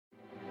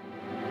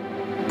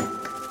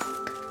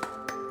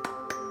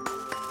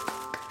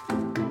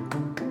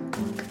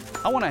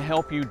I want to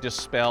help you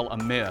dispel a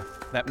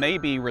myth that may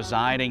be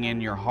residing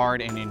in your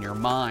heart and in your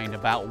mind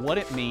about what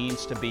it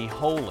means to be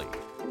holy,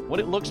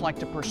 what it looks like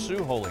to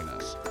pursue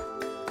holiness.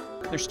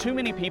 There's too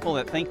many people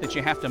that think that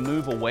you have to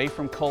move away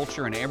from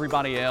culture and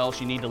everybody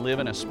else. You need to live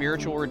in a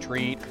spiritual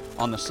retreat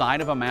on the side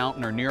of a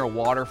mountain or near a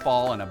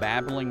waterfall and a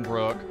babbling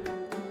brook,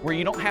 where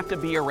you don't have to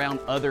be around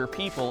other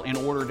people in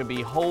order to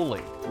be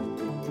holy.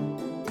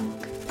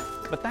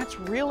 But that's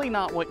really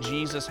not what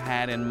Jesus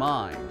had in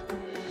mind.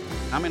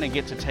 I'm going to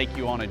get to take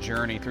you on a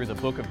journey through the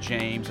book of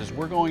James as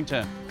we're going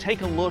to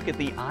take a look at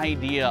the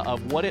idea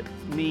of what it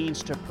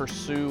means to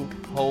pursue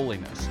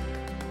holiness.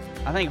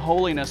 I think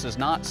holiness is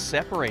not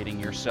separating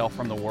yourself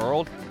from the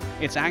world.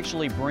 It's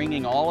actually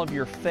bringing all of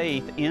your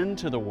faith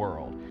into the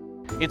world.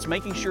 It's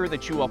making sure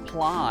that you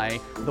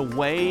apply the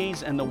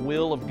ways and the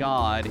will of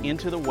God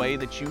into the way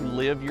that you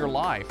live your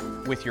life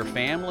with your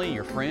family,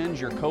 your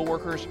friends, your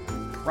coworkers,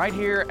 right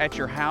here at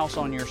your house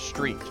on your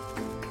street.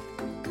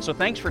 So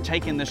thanks for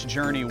taking this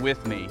journey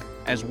with me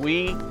as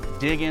we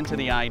dig into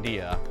the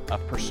idea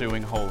of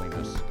pursuing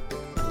holiness.